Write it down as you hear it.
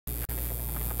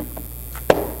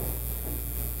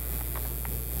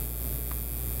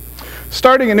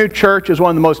Starting a new church is one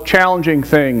of the most challenging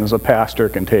things a pastor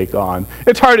can take on.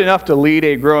 It's hard enough to lead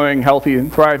a growing, healthy,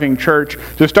 and thriving church.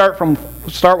 To start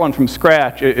one from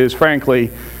scratch is frankly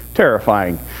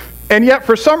terrifying. And yet,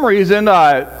 for some reason,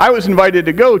 I was invited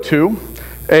to go to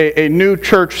a new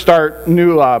church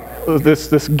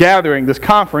this gathering, this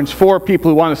conference for people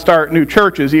who want to start new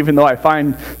churches, even though I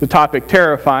find the topic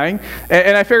terrifying.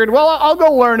 And I figured, well, I'll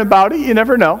go learn about it. You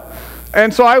never know.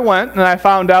 And so I went, and I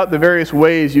found out the various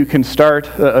ways you can start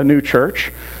a new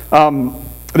church.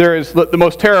 There is the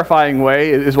most terrifying way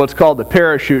is what's called the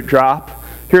parachute drop.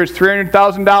 Here's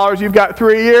 $300,000. You've got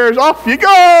 3 years. Off you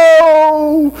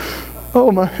go!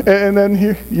 Oh my! And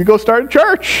then you go start a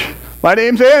church. My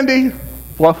name's Andy.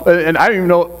 Well, and I don't even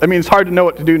know. I mean, it's hard to know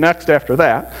what to do next after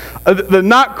that. The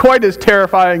not quite as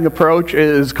terrifying approach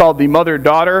is called the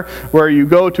mother-daughter, where you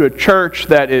go to a church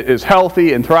that is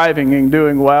healthy and thriving and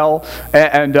doing well,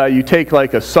 and you take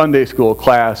like a Sunday school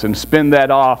class and spin that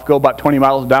off, go about 20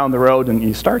 miles down the road, and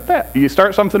you start that. You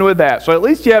start something with that. So at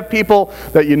least you have people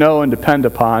that you know and depend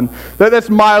upon.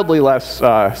 That's mildly less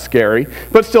scary,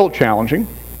 but still challenging.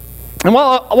 And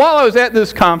while I was at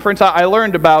this conference, I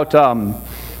learned about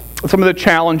some of the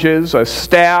challenges,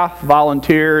 staff,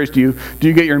 volunteers. Do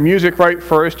you get your music right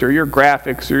first, or your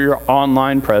graphics, or your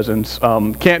online presence?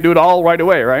 Can't do it all right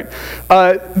away, right?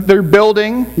 They're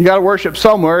building. You got to worship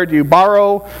somewhere. Do you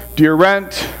borrow? Do you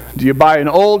rent? Do you buy an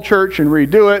old church and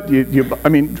redo it? Do you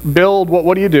build?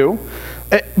 What do you do?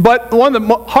 But one of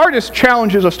the hardest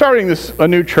challenges of starting a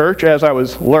new church, as I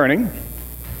was learning,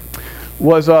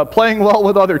 was playing well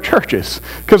with other churches.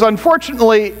 Because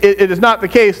unfortunately, it is not the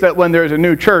case that when there's a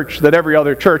new church that every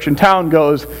other church in town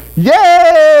goes,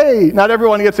 yay! Not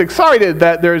everyone gets excited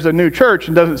that there's a new church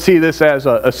and doesn't see this as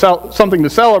something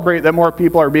to celebrate, that more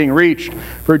people are being reached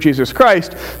for Jesus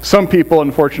Christ. Some people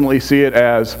unfortunately see it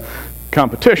as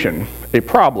competition, a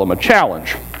problem, a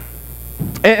challenge.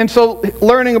 And so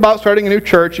learning about starting a new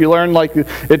church, you learn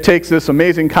it takes this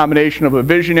amazing combination of a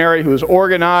visionary who is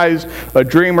organized, a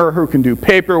dreamer who can do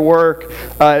paperwork,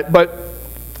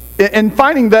 and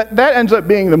finding that ends up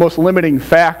being the most limiting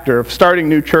factor of starting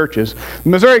new churches. The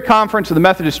Missouri Conference of the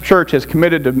Methodist Church has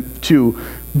committed to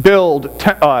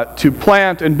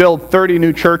plant and build 30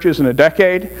 new churches in a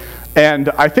decade. And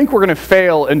I think we're going to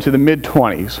fail into the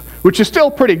mid-20s, which is still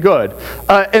pretty good.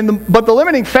 But the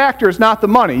limiting factor is not the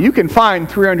money. You can find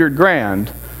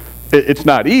 $300,000. It's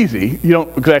not easy. You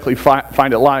don't exactly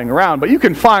find it lying around, but you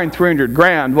can find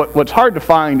 $300,000. What's hard to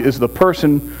find is the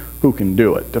person who can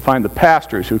do it, to find the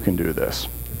pastors who can do this.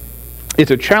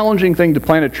 It's a challenging thing to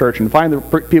plant a church and find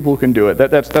the people who can do it.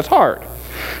 That's hard.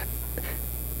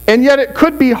 And yet it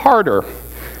could be harder,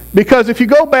 because if you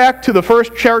go back to the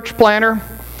first church planter,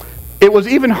 it was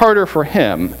even harder for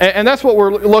him. And that's what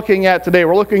we're looking at today.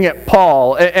 We're looking at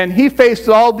Paul. And he faced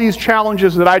all these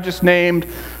challenges that I just named,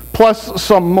 plus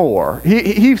some more.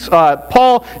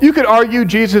 Paul, you could argue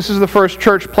Jesus is the first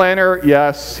church planter.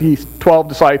 Yes, he's 12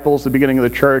 disciples, the beginning of the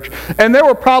church. And there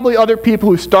were probably other people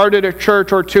who started a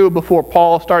church or two before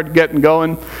Paul started getting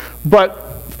going.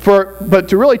 But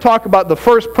to really talk about the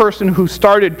first person who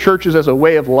started churches as a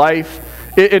way of life,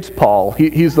 it's Paul.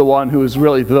 He's the one who is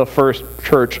really the first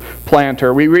church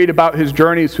planter. We read about his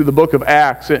journeys through the book of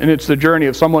Acts, and it's the journey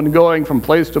of someone going from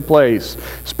place to place,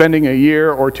 spending a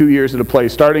year or 2 years at a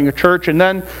place, starting a church, and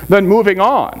then moving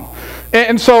on.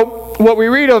 And so what we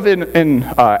read of in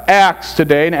Acts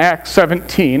today, in Acts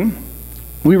 17,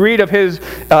 we read of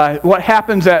what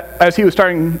happens as he was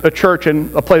starting a church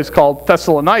in a place called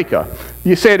Thessalonica.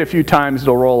 You say it a few times,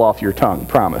 it'll roll off your tongue,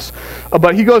 promise.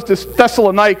 But he goes to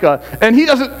Thessalonica, and he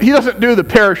doesn't do the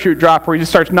parachute drop where he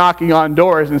just starts knocking on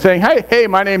doors and saying, hey,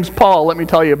 my name's Paul, let me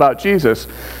tell you about Jesus.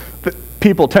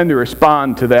 People tend to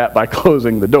respond to that by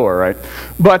closing the door, right?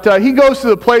 But he goes to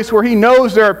the place where he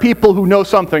knows there are people who know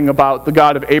something about the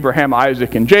God of Abraham,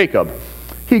 Isaac, and Jacob.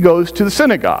 He goes to the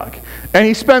synagogue. And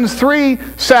he spends 3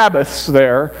 Sabbaths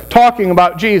there talking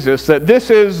about Jesus, that this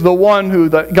is the one who,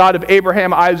 the God of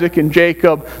Abraham, Isaac, and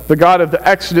Jacob, the God of the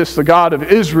Exodus, the God of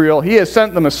Israel. He has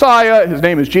sent the Messiah. His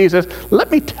name is Jesus. Let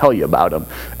me tell you about him.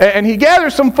 And he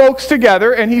gathers some folks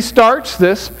together, and he starts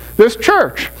this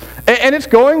church. And it's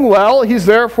going well. He's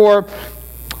there for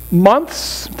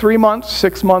months, 3 months,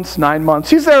 6 months, 9 months.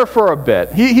 He's there for a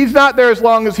bit. He's not there as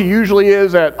long as he usually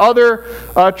is at other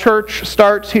church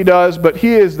starts he does, but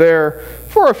he is there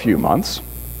for a few months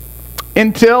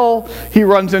until he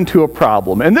runs into a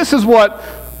problem. And this is what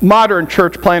modern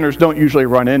church planners don't usually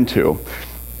run into.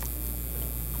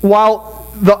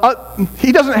 While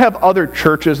he doesn't have other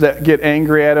churches that get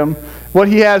angry at him. What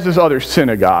he has is other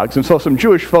synagogues. And so some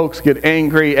Jewish folks get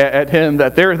angry at him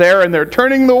that they're there and they're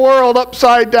turning the world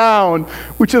upside down,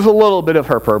 which is a little bit of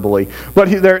hyperbole. But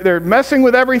they're messing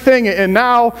with everything, and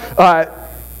now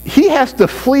he has to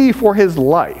flee for his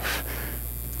life.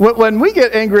 When we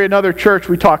get angry at another church,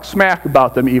 we talk smack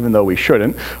about them, even though we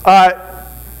shouldn't.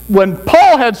 When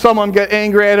Paul had someone get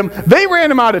angry at him, they ran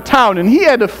him out of town, and he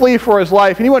had to flee for his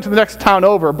life, and he went to the next town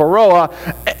over, Beroa,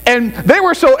 and they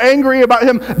were so angry about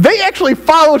him, they actually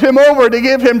followed him over to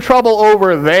give him trouble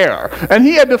over there, and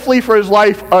he had to flee for his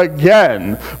life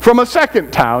again from a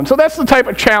second town. So that's the type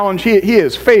of challenge he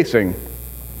is facing.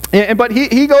 But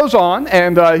he goes on,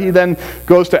 and he then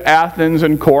goes to Athens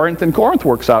and Corinth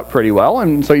works out pretty well,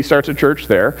 and so he starts a church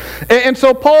there. And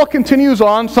so Paul continues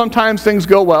on. Sometimes things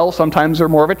go well, sometimes they're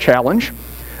more of a challenge.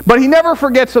 But he never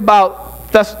forgets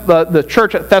about the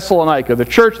church at Thessalonica, the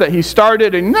church that he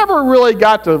started and never really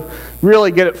got to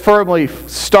really get it firmly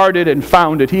started and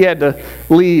founded. He had to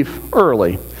leave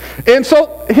early. And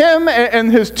so him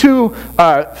and his two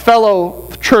fellow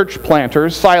church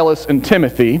planters, Silas and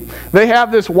Timothy, they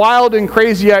have this wild and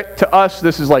crazy, to us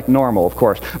this is like normal, of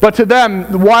course, but to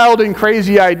them, the wild and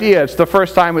crazy idea, it's the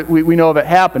first time we know of it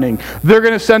happening. They're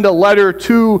going to send a letter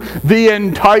to the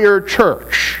entire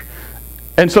church.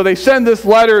 And so they send this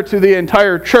letter to the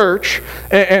entire church,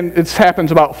 and it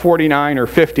happens about 49 or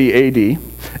 50 AD,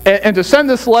 and to send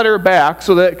this letter back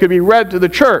so that it could be read to the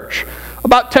church.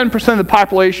 About 10% of the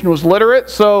population was literate,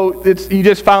 so you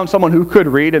just found someone who could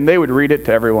read, and they would read it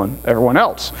to everyone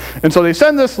else. And so they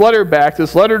send this letter back,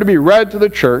 this letter to be read to the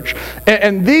church,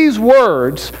 and these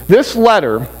words, this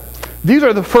letter, these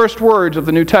are the first words of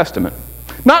the New Testament.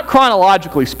 Not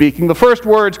chronologically speaking. The first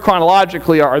words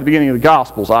chronologically are the beginning of the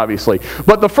Gospels, obviously.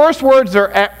 But the first words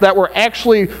that were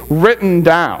actually written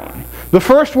down, the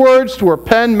first words to a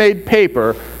pen made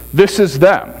paper, this is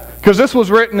them. Because this was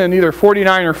written in either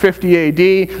 49 or 50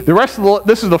 AD. The rest of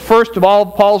this is the first of all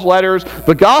of Paul's letters.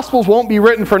 The Gospels won't be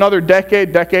written for another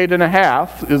decade and a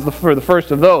half, for the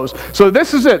first of those. So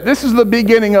this is it. This is the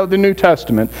beginning of the New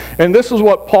Testament. And this is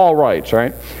what Paul writes,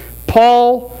 right?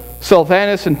 Paul,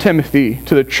 Silvanus, and Timothy,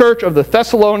 to the church of the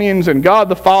Thessalonians and God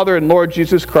the Father and Lord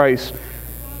Jesus Christ,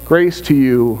 grace to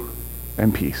you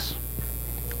and peace.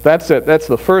 That's it. That's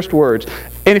the first words.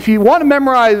 And if you want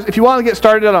to get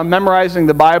started on memorizing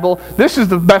the Bible, this is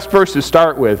the best verse to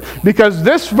start with, because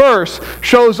this verse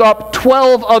shows up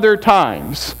 12 other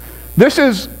times.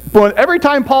 Every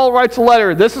time Paul writes a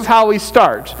letter, this is how he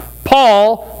starts.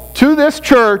 Paul, to this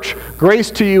church,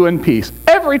 grace to you and peace.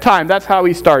 Every time, that's how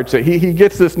he starts it. He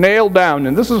gets this nailed down,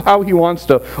 and this is how he wants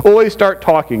to always start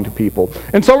talking to people.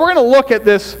 And so we're going to look at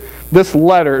this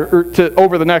letter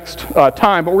over the next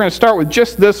time, but we're going to start with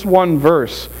just this one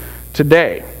verse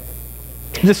today.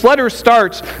 This letter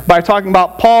starts by talking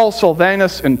about Paul,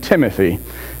 Silvanus, and Timothy,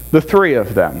 the three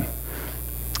of them.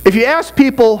 If you ask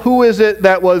people who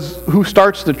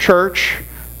starts the church,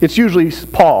 it's usually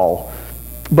Paul.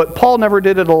 But Paul never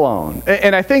did it alone.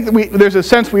 And I think there's a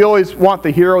sense we always want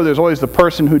the hero. There's always the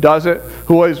person who does it,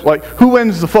 who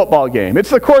wins the football game?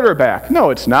 It's the quarterback. No,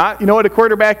 it's not. You know what a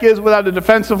quarterback is without a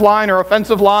defensive line or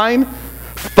offensive line?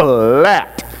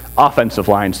 Flat. Offensive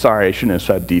line. Sorry, I shouldn't have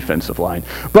said defensive line.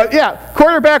 But yeah,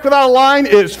 quarterback without a line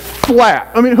is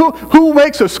flat. I mean, who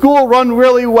makes a school run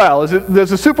really well? Does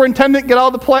the superintendent get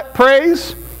all the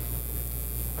praise?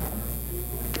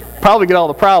 Probably get all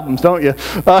the problems, don't you?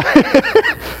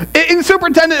 The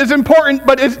superintendent is important,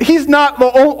 but he's not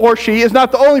or she is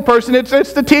not the only person.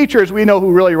 It's the teachers. We know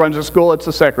who really runs the school. It's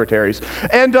the secretaries.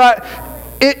 And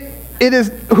it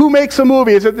is who makes a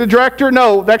movie. Is it the director?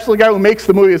 No, actually the guy who makes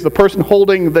the movie is the person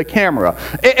holding the camera.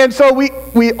 And so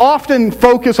we often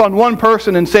focus on one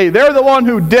person and say, they're the one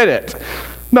who did it.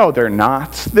 No, they're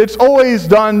not. It's always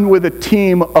done with a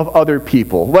team of other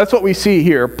people. That's what we see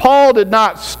here. Paul did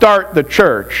not start the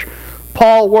church.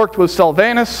 Paul worked with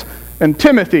Silvanus and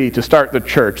Timothy to start the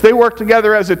church. They worked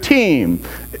together as a team.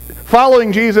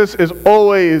 Following Jesus is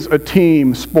always a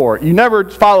team sport. You never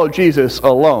follow Jesus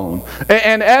alone.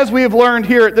 And as we have learned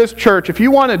here at this church, if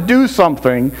you want to do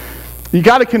something, you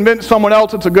got to convince someone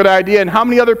else it's a good idea. And how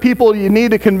many other people do you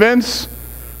need to convince?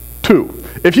 2.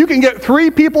 If you can get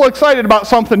 3 people excited about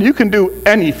something, you can do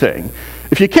anything.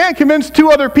 If you can't convince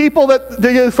 2 other people that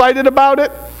they get excited about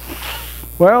it,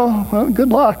 well, good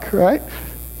luck, right?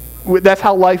 That's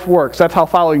how life works. That's how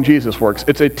following Jesus works.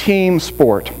 It's a team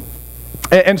sport.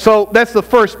 And so that's the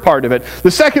first part of it.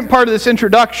 The second part of this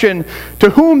introduction, to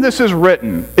whom this is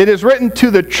written. It is written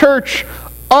to the church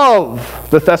of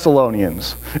the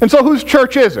Thessalonians. And so whose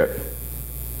church is it?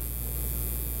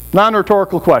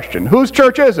 Non-rhetorical question. Whose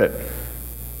church is it?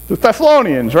 The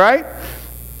Thessalonians, right?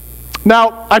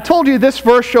 Now, I told you this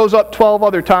verse shows up 12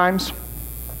 other times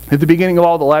at the beginning of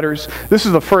all the letters. This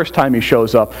is the first time he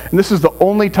shows up, and this is the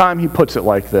only time he puts it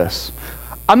like this.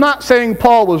 I'm not saying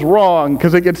Paul was wrong,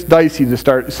 because it gets dicey to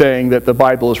start saying that the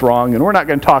Bible is wrong, and we're not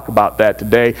going to talk about that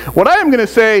today. What I am going to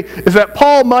say is that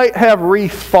Paul might have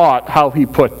rethought how he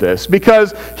put this,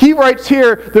 because he writes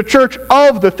here, the church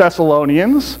of the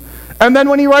Thessalonians, and then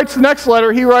when he writes the next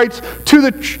letter, he writes to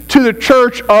the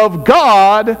church of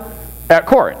God at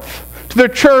Corinth, to the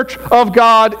church of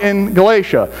God in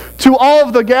Galatia, to all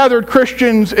of the gathered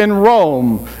Christians in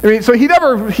Rome. I mean, so he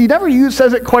never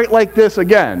says it quite like this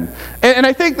again. And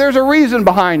I think there's a reason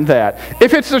behind that.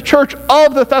 If it's the church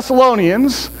of the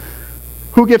Thessalonians,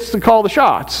 who gets to call the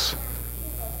shots?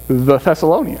 The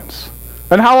Thessalonians.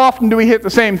 And how often do we hit the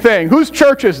same thing? Whose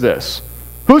church is this?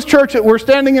 Whose church we're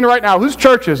standing in right now? Whose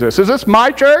church is this? Is this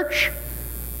my church?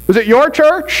 Is it your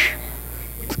church?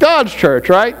 It's God's church,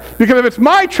 right? Because if it's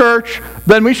my church,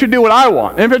 then we should do what I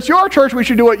want. And if it's your church, we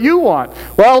should do what you want.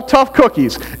 Well, tough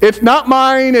cookies. It's not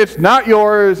mine, it's not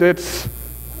yours, it's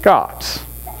God's.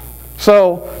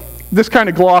 So, this kind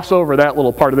of gloss over that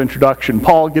little part of the introduction.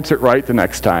 Paul gets it right the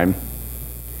next time.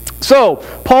 So,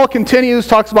 Paul continues,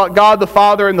 talks about God the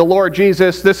Father and the Lord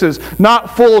Jesus. This is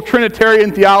not full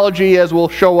Trinitarian theology, as will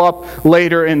show up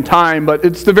later in time, but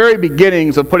it's the very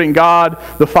beginnings of putting God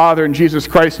the Father and Jesus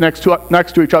Christ next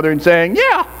to each other and saying,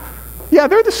 yeah,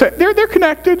 they're the same. They're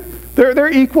connected.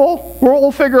 They're equal.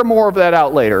 We'll figure more of that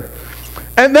out later.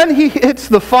 And then he hits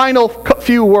the final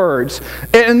few words,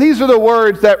 and these are the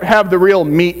words that have the real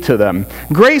meat to them.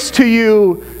 Grace to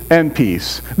you and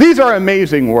peace. These are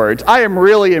amazing words. I am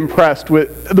really impressed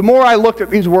with, the more I looked at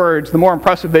these words, the more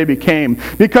impressive they became,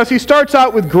 because he starts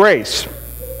out with grace.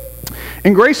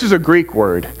 And grace is a Greek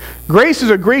word. Grace is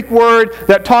a Greek word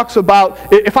that talks about,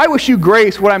 if I wish you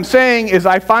grace, what I'm saying is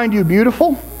I find you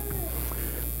beautiful,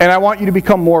 and I want you to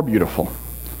become more beautiful.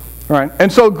 Right?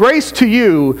 And so grace to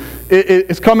you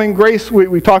is coming, grace,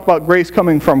 we talk about grace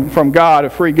coming from God, a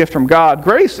free gift from God.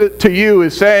 Grace to you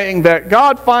is saying that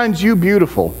God finds you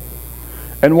beautiful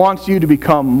and wants you to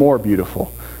become more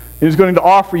beautiful. He is going to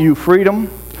offer you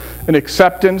freedom and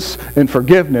acceptance and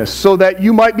forgiveness so that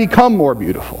you might become more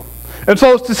beautiful. And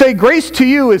so to say grace to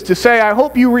you is to say, I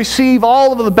hope you receive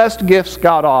all of the best gifts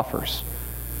God offers.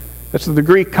 That's the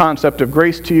Greek concept of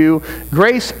grace to you.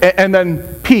 Grace and then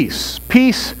peace.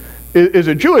 Peace is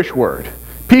a Jewish word.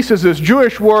 Peace is this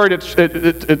Jewish word.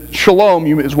 It's shalom,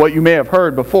 is what you may have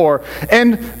heard before.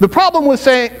 And the problem with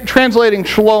translating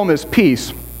shalom as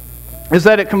peace is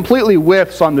that it completely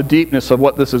whiffs on the deepness of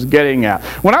what this is getting at.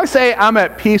 When I say I'm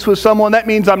at peace with someone, that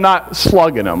means I'm not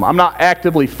slugging them. I'm not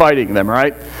actively fighting them,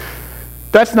 right?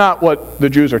 That's not what the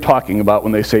Jews are talking about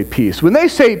when they say peace. When they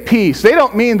say peace, they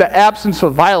don't mean the absence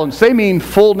of violence. They mean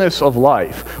fullness of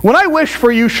life. When I wish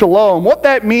for you shalom, what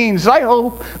that means is I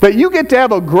hope that you get to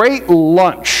have a great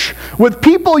lunch with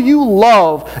people you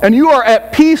love and you are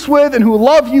at peace with and who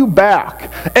love you back.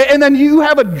 And then you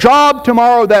have a job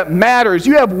tomorrow that matters.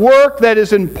 You have work that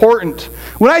is important.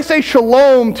 When I say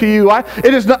shalom to you,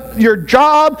 it is not your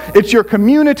job, it's your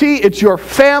community, it's your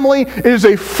family. It is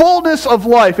a fullness of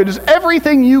life. It is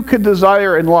everything you could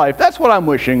desire in life. That's what I'm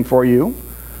wishing for you.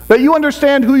 That you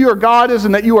understand who your God is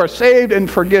and that you are saved and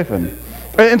forgiven.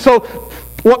 And so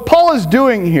what Paul is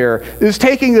doing here is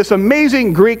taking this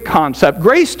amazing Greek concept,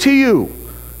 grace to you.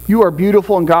 You are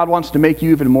beautiful and God wants to make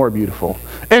you even more beautiful.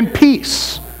 And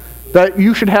peace, that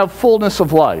you should have fullness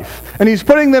of life. And he's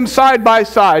putting them side by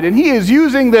side. And he is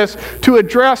using this to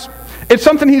address, it's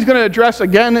something he's going to address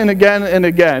again and again and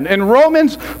again. In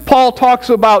Romans, Paul talks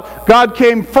about God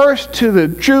came first to the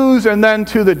Jews and then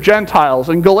to the Gentiles.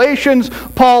 In Galatians,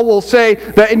 Paul will say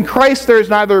that in Christ there is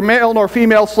neither male nor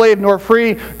female, slave nor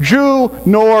free, Jew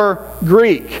nor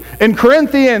Greek. In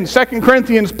Corinthians, 2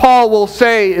 Corinthians, Paul will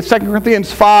say, in 2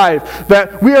 Corinthians 5,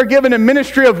 that we are given a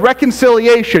ministry of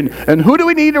reconciliation. And who do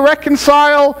we need to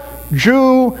reconcile?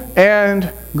 Jew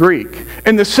and Greek.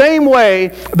 In the same way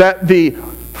that the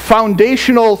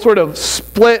foundational sort of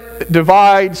split,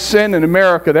 divide, sin in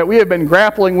America that we have been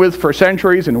grappling with for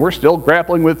centuries and we're still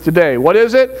grappling with today. What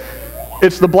is it?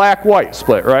 It's the black-white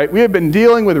split, right? We have been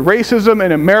dealing with racism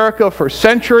in America for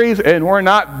centuries and we're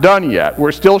not done yet.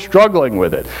 We're still struggling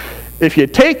with it. If you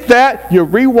take that, you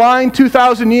rewind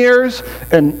 2,000 years,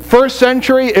 in first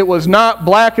century, it was not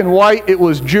black and white, it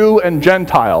was Jew and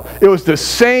Gentile. It was the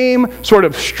same sort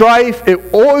of strife.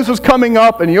 It always was coming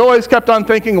up, and you always kept on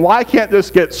thinking, why can't this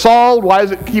get solved? Why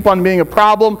does it keep on being a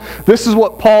problem? This is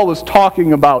what Paul was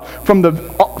talking about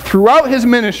throughout his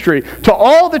ministry to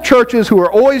all the churches who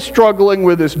are always struggling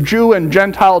with this Jew and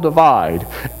Gentile divide.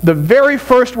 The very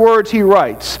first words he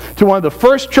writes to one of the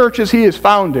first churches he is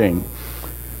founding: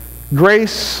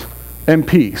 grace and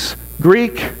peace.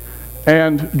 Greek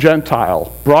and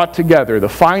Gentile brought together, the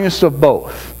finest of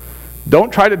both.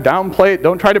 Don't try to downplay it.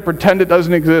 Don't try to pretend it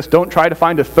doesn't exist. Don't try to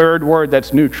find a third word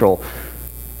that's neutral.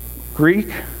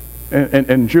 Greek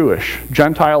and Jewish,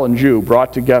 Gentile and Jew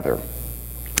brought together.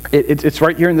 It's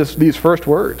right here in these first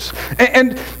words.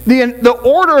 And the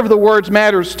order of the words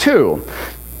matters too.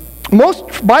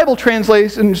 Most Bible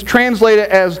translations translate it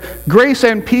as grace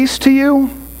and peace to you.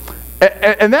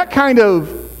 And that kind of,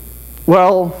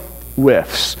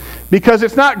 whiffs. Because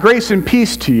it's not grace and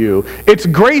peace to you. It's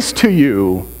grace to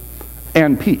you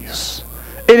and peace.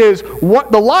 It is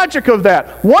what the logic of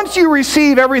that. Once you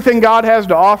receive everything God has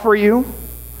to offer you,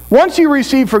 once you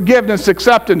receive forgiveness,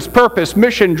 acceptance, purpose,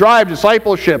 mission, drive,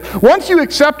 discipleship, once you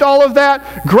accept all of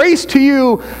that, grace to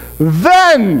you,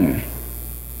 then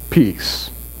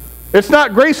peace. It's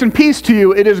not grace and peace to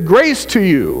you, it is grace to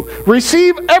you.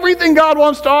 Receive everything God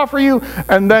wants to offer you,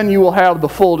 and then you will have the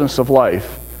fullness of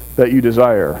life that you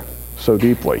desire so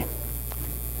deeply.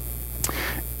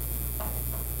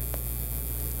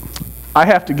 I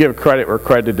have to give credit where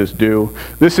credit is due.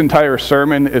 This entire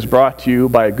sermon is brought to you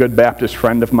by a good Baptist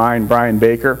friend of mine, Brian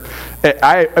Baker.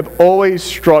 I have always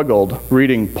struggled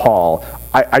reading Paul.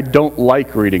 I don't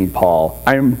like reading Paul.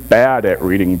 I'm bad at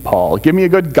reading Paul. Give me a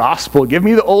good gospel. Give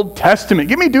me the Old Testament.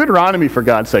 Give me Deuteronomy, for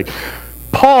God's sake.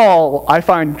 Paul, I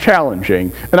find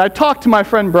challenging. And I talked to my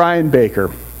friend Brian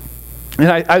Baker. And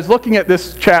I was looking at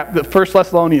this the 1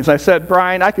 Thessalonians. I said,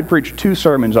 Brian, I could preach 2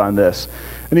 sermons on this.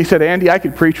 And he said, Andy, I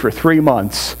could preach for 3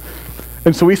 months.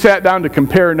 And so we sat down to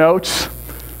compare notes.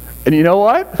 And you know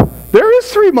what? There is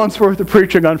 3 months worth of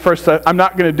preaching on 1 Thessalonians. I'm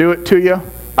not going to do it to you.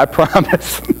 I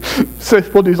promise. So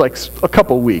we'll do like a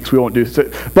couple weeks. We won't do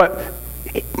it. But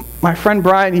my friend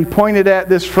Brian, he pointed at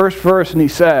this first verse and he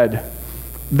said,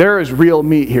 there is real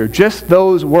meat here. Just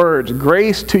those words,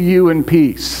 grace to you and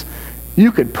peace.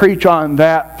 You could preach on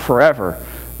that forever.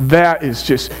 That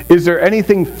is there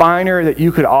anything finer that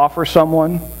you could offer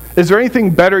someone? Is there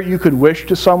anything better you could wish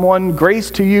to someone?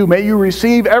 Grace to you. May you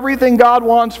receive everything God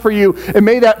wants for you, and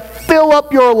may that fill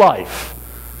up your life.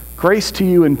 Grace to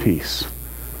you and peace.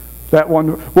 That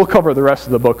one, we'll cover the rest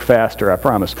of the book faster, I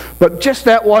promise. But just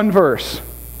that one verse,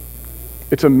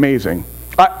 it's amazing.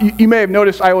 You may have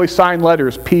noticed I always sign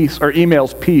letters, peace, or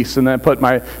emails, peace, and then put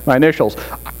my initials.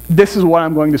 This is what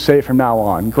I'm going to say from now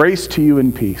on. Grace to you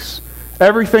and peace.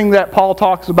 Everything that Paul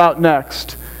talks about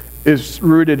next is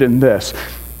rooted in this.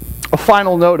 A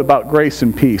final note about grace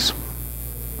and peace.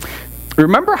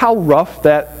 Remember how rough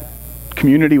that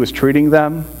community was treating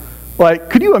them? Like,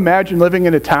 could you imagine living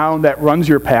in a town that runs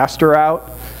your pastor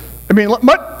out? I mean,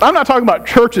 I'm not talking about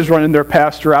churches running their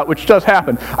pastor out, which does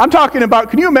happen. I'm talking about,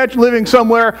 can you imagine living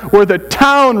somewhere where the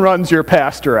town runs your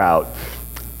pastor out?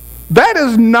 That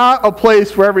is not a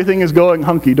place where everything is going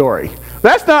hunky-dory.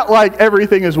 That's not like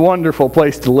everything is a wonderful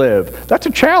place to live. That's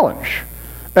a challenge.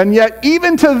 And yet,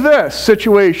 even to this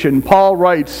situation, Paul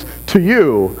writes to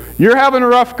you, you're having a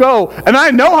rough go, and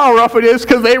I know how rough it is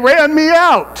because they ran me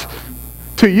out.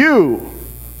 To you,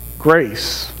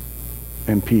 grace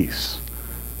and peace.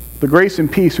 The grace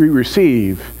and peace we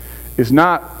receive is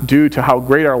not due to how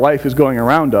great our life is going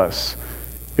around us.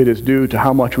 It is due to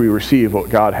how much we receive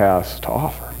what God has to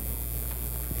offer.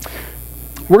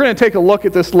 We're going to take a look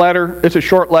at this letter. It's a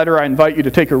short letter. I invite you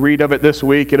to take a read of it this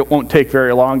week. It won't take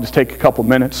very long. Just take a couple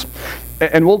minutes.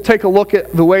 And we'll take a look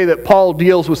at the way that Paul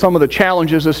deals with some of the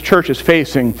challenges this church is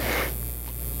facing.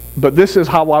 But this is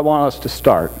how I want us to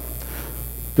start.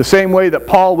 The same way that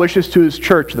Paul wishes to his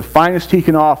church the finest he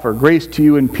can offer, grace to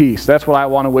you and peace. That's what I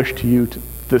want to wish to you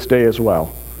this day as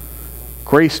well.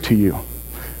 Grace to you.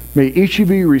 May each of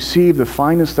you receive the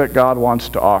finest that God wants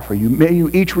to offer you. May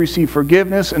you each receive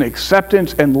forgiveness and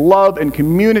acceptance and love and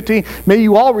community. May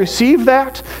you all receive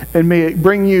that, and may it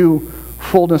bring you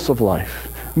fullness of life.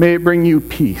 May it bring you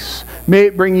peace. May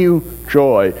it bring you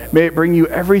joy. May it bring you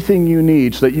everything you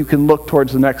need so that you can look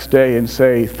towards the next day and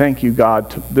say, thank you,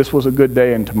 God. This was a good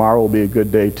day, and tomorrow will be a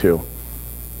good day too.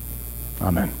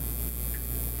 Amen.